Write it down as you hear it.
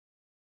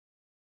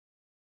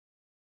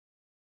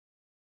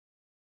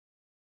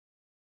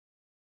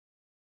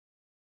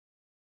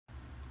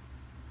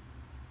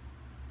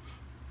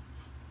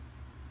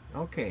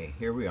Okay,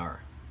 here we are,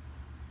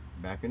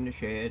 back in the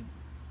shed,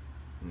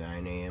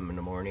 9 a.m. in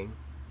the morning.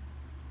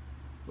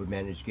 We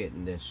managed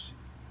getting this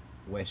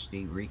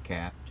Westie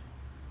recapped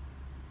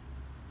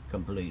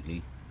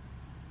completely.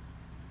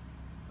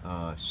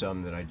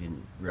 Some that I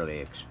didn't really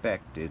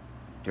expect it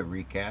to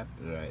recap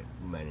that I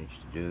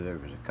managed to do. There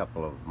was a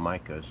couple of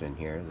micas in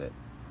here that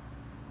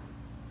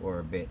were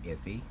a bit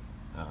iffy.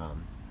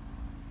 Um,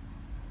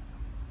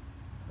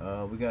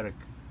 we got a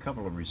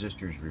couple of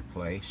resistors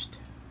replaced.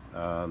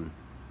 Um,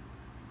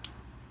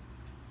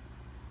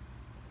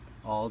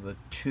 all the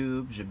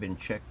tubes have been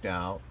checked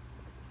out.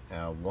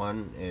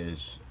 One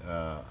is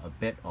a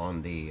bit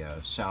on the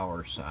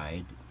sour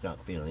side,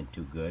 not feeling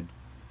too good.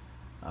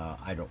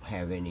 I don't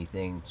have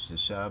anything to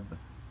sub,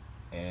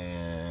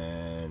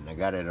 and I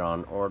got it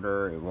on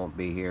order. It won't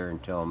be here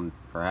until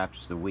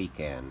perhaps the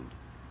weekend,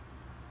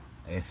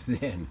 if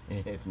then,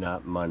 if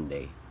not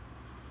Monday.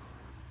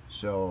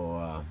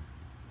 So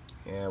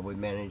yeah, we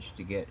managed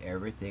to get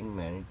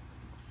everything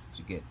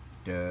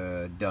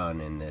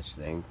done in this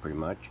thing pretty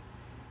much.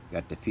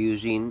 Got the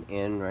fusing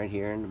in right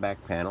here in the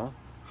back panel.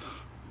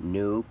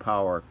 New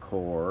power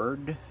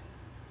cord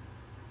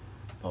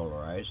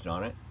polarized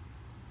on it.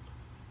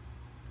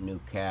 New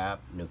cap,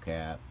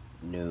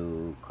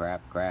 new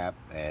crap,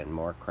 and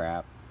more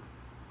crap.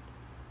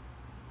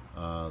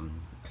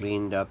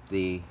 Cleaned up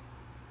the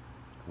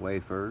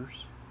wafers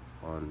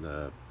on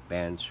the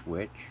band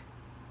switch.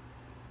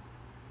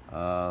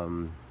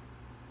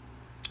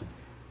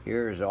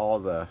 Here's all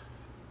the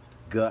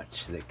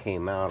guts that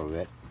came out of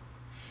it.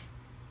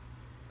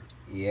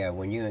 Yeah,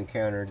 when you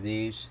encounter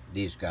these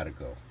gotta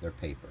go. They're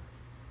paper,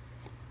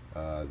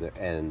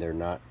 and they're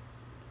not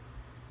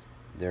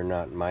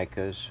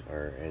micas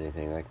or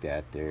anything like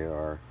that. They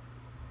are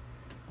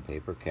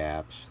paper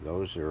caps.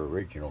 Those are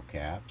original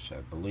caps,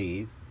 I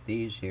believe.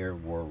 These here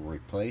were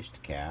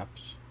replaced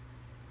caps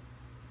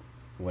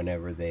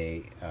whenever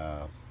they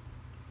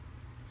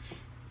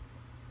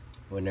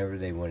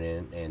went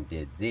in and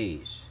did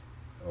these,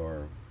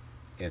 or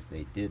if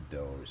they did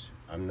those.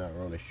 I'm not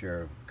really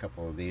sure. A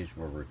couple of these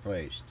were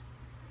replaced.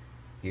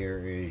 Here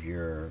is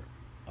your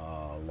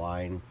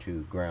line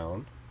to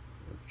ground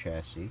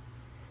chassis.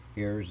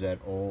 Here's that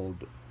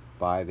old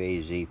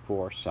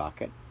 5AZ4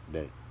 socket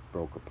that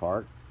broke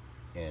apart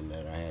and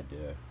that I had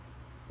to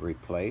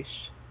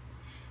replace.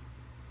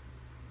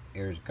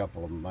 Here's a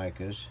couple of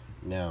micas.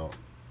 Now,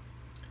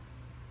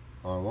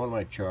 on one of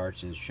my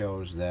charts it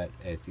shows that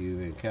if you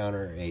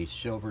encounter a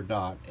silver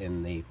dot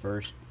in the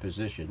first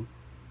position,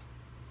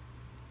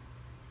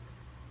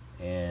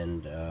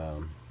 and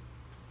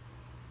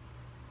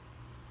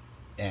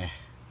if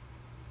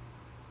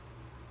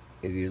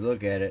you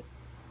look at it,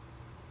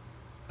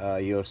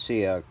 you'll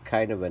see a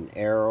kind of an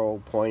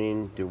arrow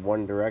pointing to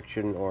one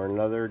direction or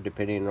another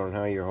depending on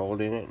how you're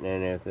holding it.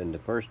 And if in the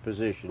first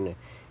position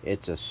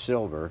it's a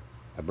silver,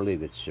 I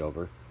believe it's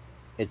silver,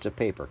 it's a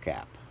paper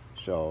cap,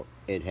 so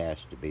it has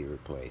to be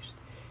replaced.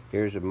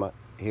 Here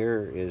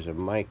is a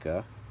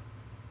mica,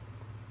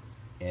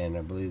 and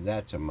I believe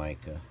that's a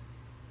mica.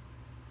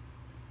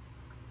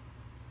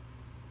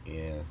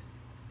 Yeah,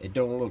 it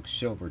don't look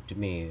silver to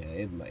me.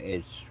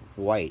 It's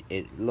white.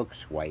 It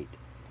looks white,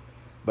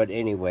 but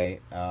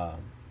anyway,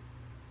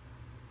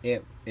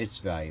 its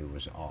value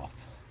was off.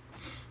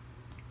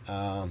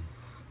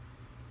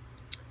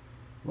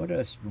 What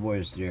else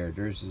was there?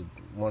 There's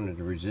one of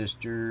the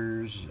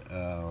resistors.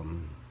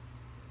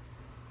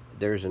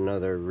 There's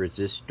another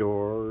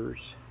resistors.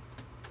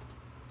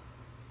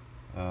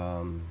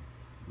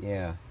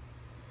 Yeah,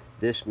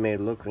 this may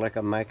look like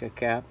a mica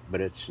cap, but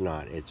it's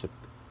not. It's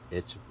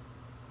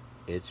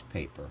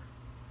paper.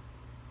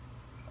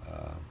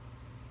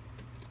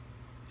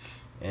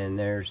 And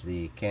there's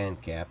the can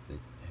cap, the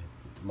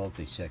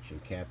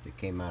multi-section cap that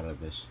came out of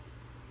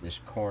this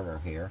corner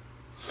here.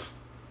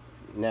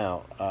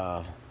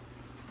 Now,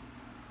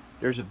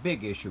 there's a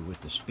big issue with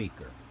the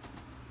speaker,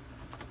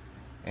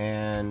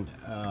 and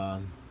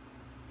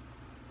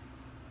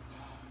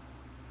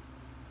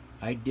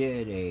I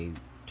did a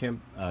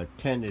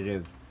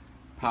tentative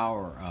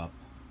power up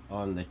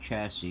on the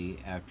chassis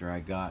after I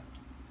got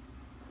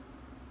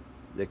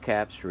the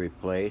caps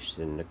replaced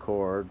and the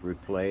cord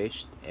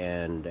replaced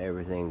and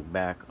everything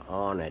back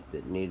on it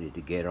that needed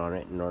to get on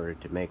it in order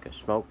to make a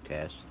smoke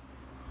test.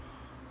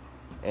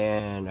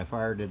 And I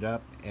fired it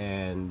up,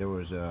 and there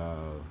was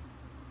a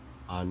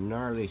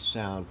gnarly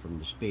sound from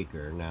the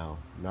speaker. Now,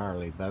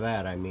 gnarly, by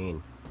that I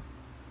mean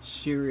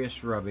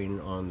serious rubbing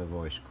on the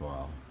voice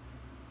coil.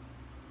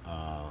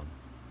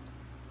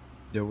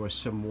 There was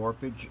some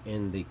warpage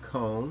in the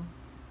cone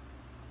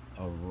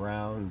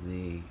around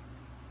the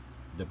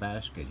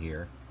basket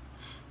here,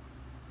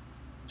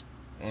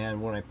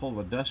 and when I pull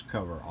the dust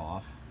cover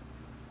off,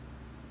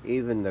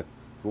 even the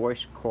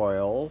voice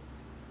coil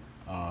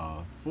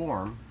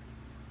form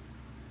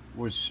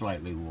was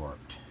slightly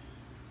warped.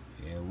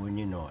 Yeah, wouldn't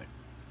you know it.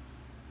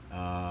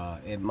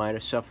 It might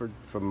have suffered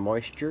from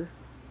moisture.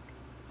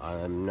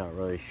 I'm not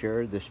really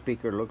sure. The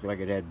speaker looked like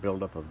it had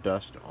buildup of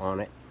dust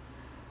on it.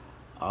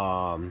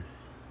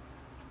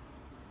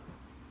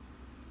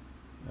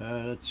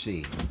 Let's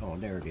see. Oh,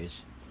 there it is.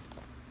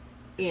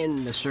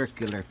 In the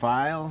circular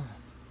file.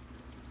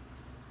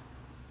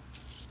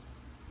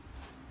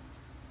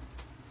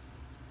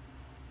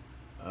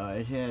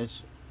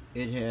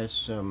 It has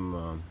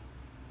some,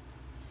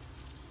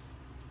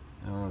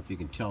 I don't know if you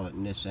can tell it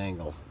in this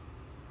angle.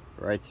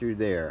 Right through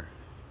there.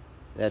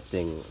 That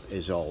thing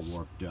is all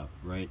warped up.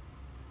 Right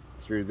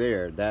through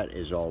there, that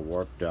is all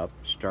warped up,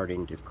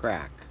 starting to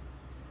crack.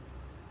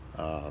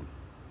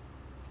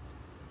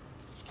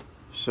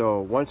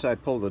 So once I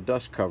pull the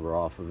dust cover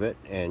off of it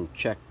and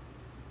check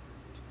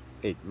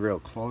it real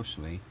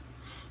closely,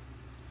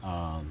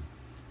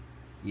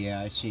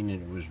 yeah, I seen that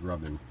it was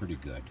rubbing pretty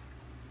good.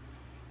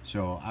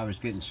 So I was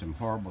getting some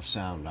horrible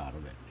sound out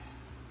of it.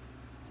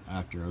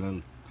 After a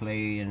little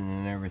playing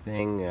and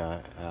everything,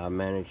 I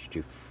managed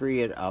to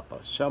free it up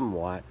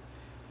somewhat,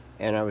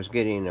 and I was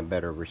getting a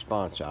better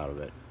response out of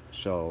it.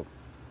 So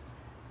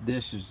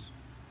this is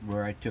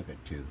where I took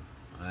it to.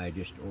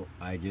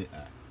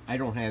 I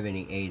don't have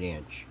any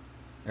 8-inch.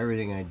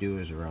 Everything I do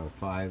is around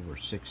 5 or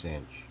 6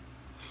 inch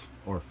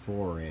or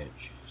 4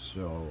 inch.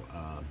 So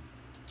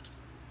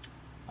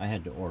I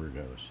had to order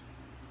those,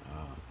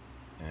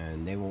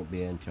 and they won't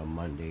be until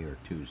Monday or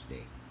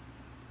Tuesday,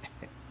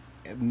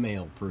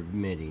 mail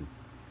permitting.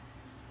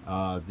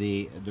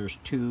 There's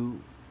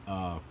two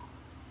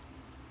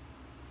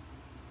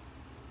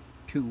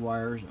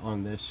wires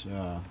on this,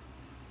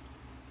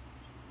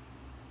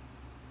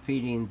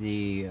 feeding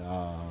the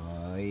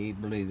I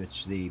believe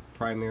it's the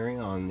primary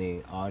on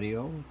the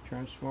audio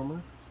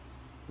transformer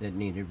that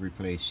needed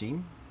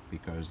replacing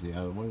because the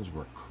other ones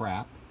were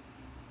crap.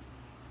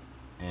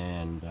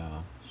 And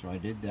so I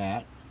did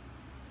that,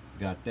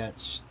 got that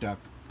stuck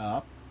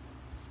up,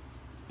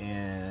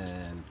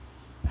 and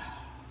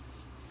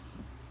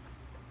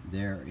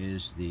there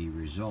is the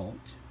result,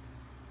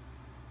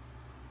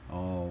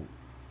 all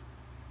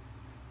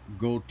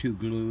go-to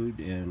glued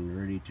and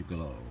ready to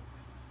glow.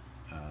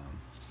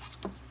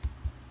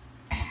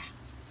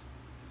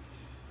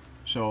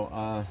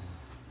 So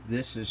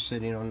this is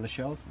sitting on the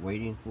shelf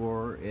waiting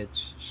for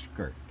its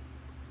skirt.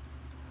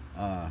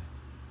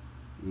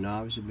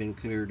 Knobs have been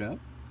cleared up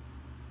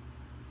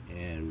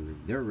and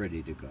they're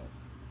ready to go.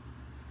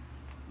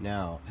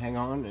 Now hang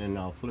on and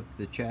I'll flip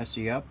the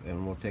chassis up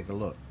and we'll take a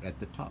look at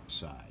the top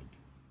side.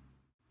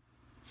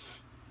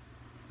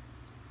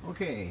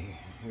 Okay,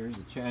 here's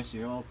the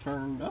chassis all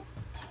turned up.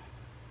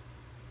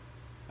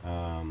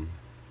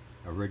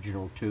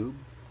 Original tube,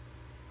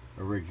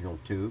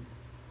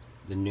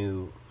 the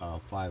new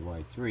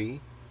 5Y3,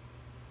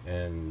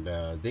 and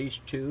these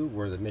two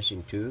were the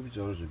missing tubes.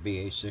 Those are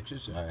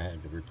BA6s. I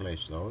had to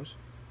replace those.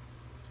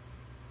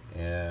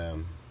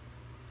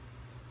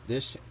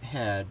 This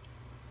had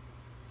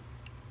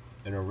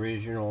an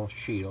original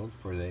shield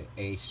for the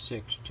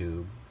A6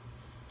 tube.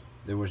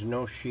 There was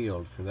no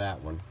shield for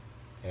that one,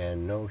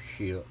 and no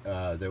shield.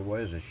 There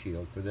was a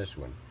shield for this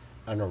one,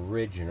 an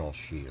original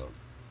shield.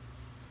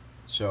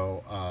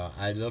 So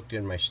I looked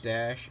in my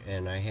stash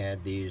and I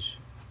had these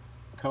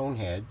cone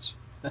heads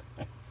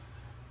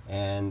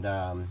and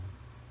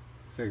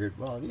figured,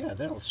 well, yeah,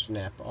 that'll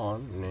snap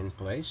on and in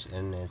place,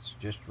 and it's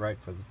just right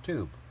for the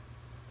tube.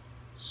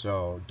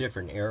 So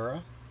different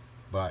era,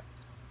 but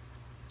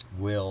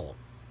will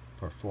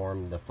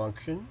perform the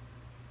function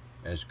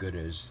as good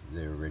as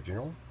the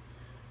original.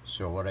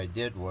 So what I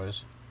did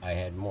was I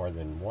had more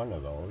than one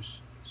of those,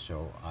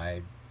 so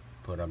I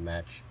put a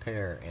matched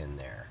pair in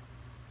there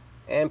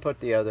and put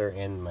the other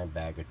in my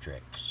bag of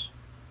tricks.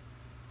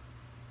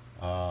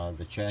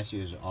 The chassis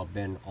has all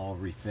been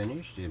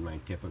refinished in my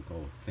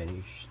typical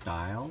finish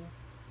style,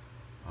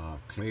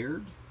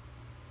 cleared.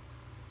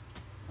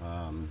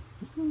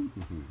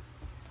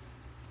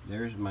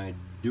 There's my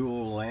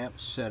dual lamp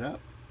setup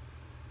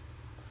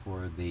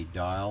for the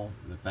dial,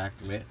 the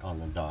backlit on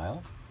the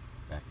dial,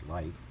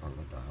 backlight on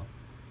the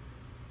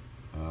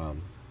dial.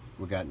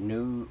 We got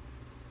new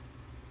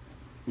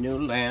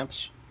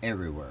lamps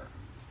everywhere.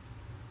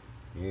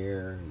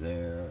 Here,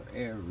 there,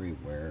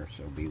 everywhere,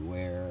 so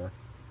beware.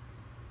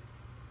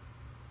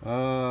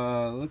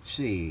 Let's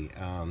see.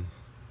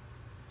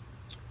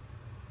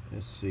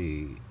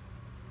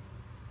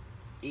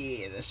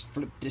 Yeah, let's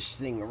flip this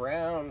thing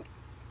around.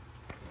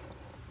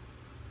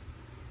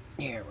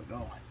 Here we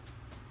go.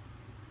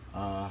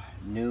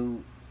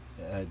 New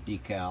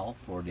decal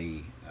for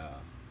the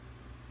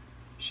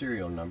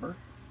serial number.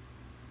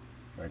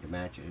 Tried to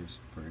match it as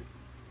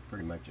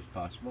pretty much as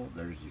possible.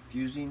 There's the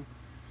fusing,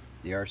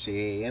 the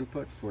RCA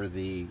input for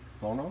the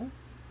phono.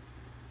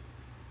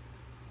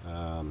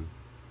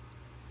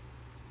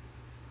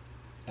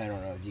 I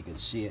don't know if you can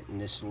see it in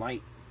this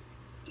light.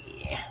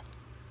 Yeah.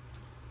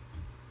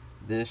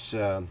 This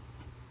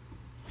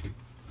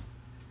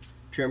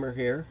trimmer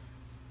here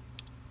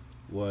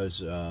was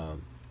the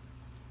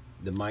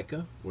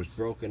mica was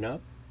broken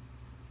up,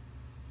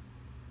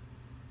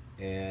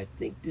 and I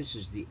think this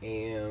is the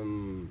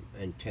AM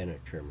antenna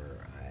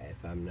trimmer,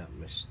 if I'm not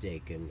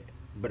mistaken,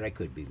 but I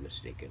could be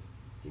mistaken.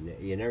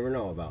 You never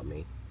know about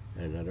me.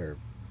 Another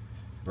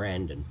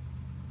Brandon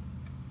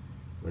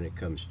when it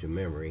comes to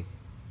memory.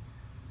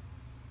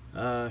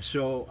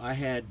 So I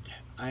had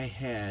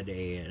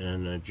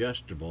an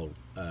adjustable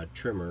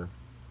trimmer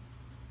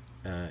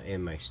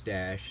in my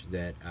stash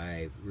that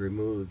I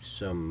removed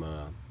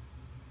some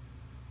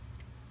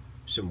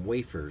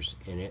wafers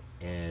in it,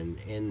 and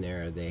in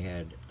there they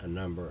had a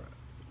number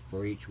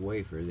for each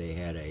wafer. They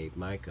had a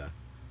mica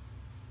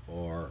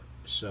or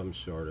some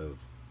sort of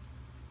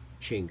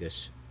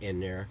chingus in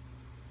there,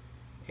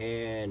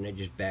 and I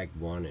just bagged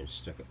one and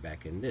stuck it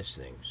back in this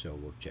thing. So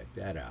we'll check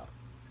that out.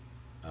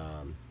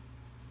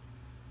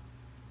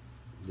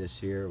 This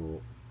here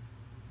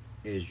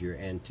is your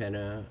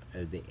antenna,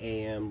 the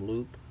AM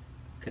loop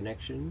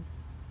connection.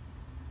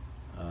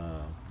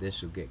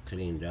 This will get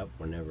cleaned up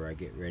whenever I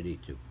get ready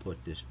to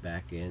put this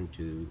back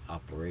into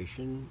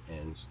operation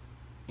and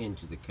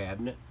into the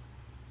cabinet.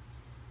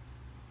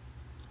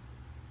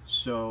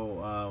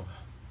 So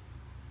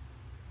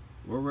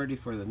we're ready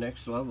for the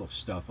next level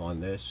stuff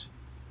on this.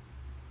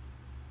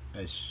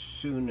 As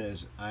soon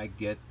as I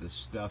get the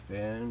stuff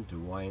in to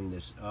wind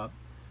this up,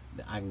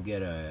 I can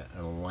get an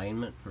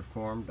alignment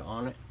performed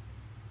on it,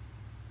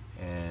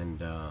 and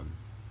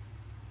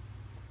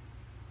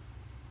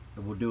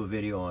we'll do a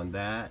video on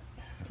that.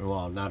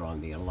 Well, not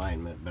on the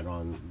alignment, but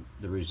on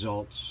the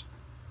results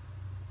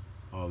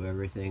of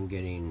everything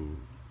getting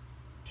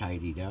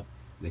tidied up.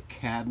 The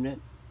cabinet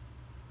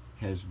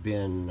has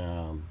been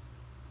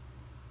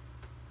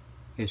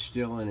is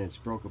still in its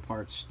broke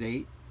apart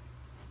state.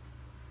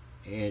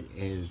 It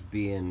is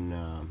being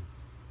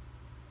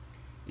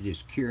it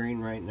is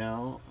curing right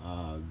now.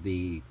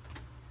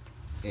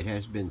 It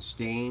has been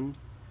stained.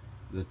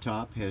 The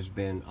top has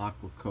been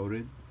aqua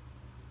coated.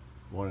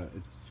 A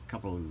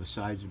couple of the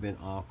sides have been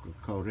aqua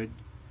coated.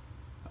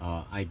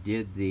 I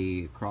did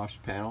the cross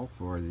panel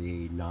for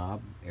the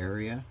knob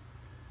area.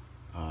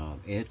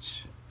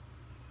 It's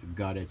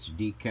got its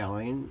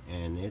decaling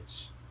and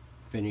its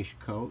finish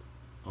coat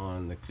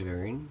on the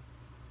clearing.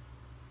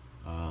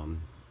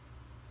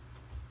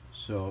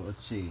 So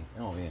let's see.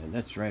 Oh yeah,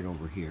 that's right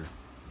over here.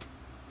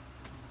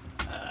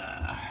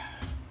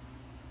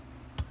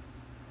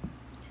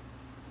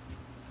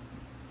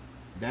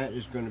 That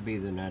is going to be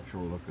the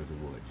natural look of the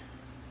wood,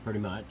 pretty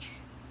much.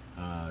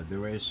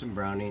 There is some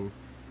browning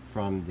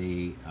from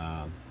the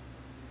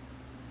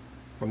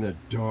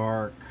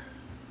dark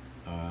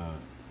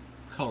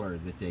color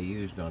that they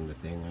used on the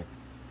thing. Like,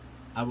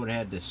 I would have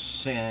had to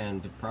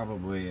sand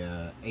probably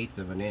 1/8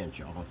 of an inch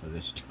off of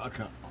this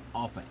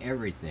off of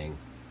everything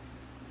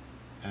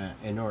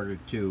in order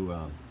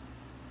to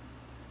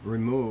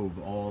remove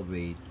all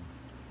the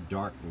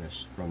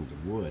darkness from the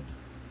wood.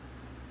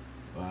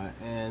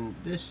 And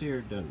this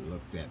here doesn't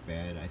look that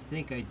bad. I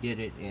think I did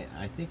it in,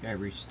 I think I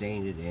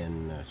restained it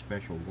in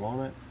special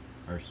walnut,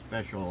 or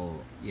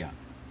special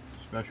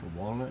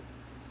walnut.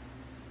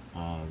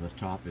 The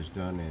top is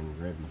done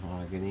in red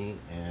mahogany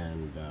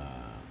and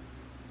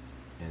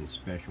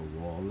special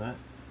walnut,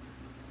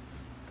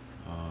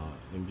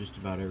 and just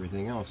about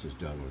everything else is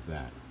done with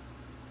that.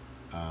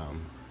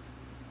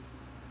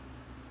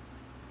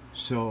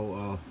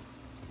 So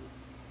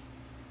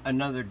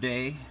another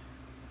day,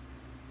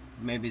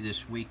 maybe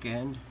this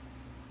weekend,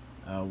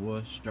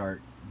 we'll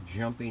start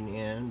jumping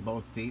in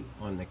both feet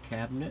on the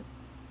cabinet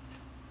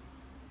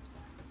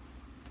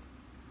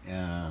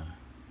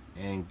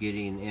and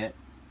getting it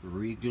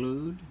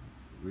re-glued,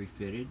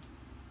 refitted,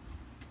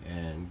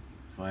 and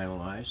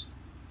finalized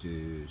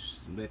to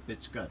slip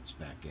its guts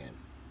back in.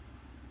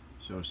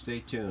 So stay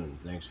tuned.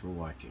 Thanks for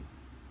watching.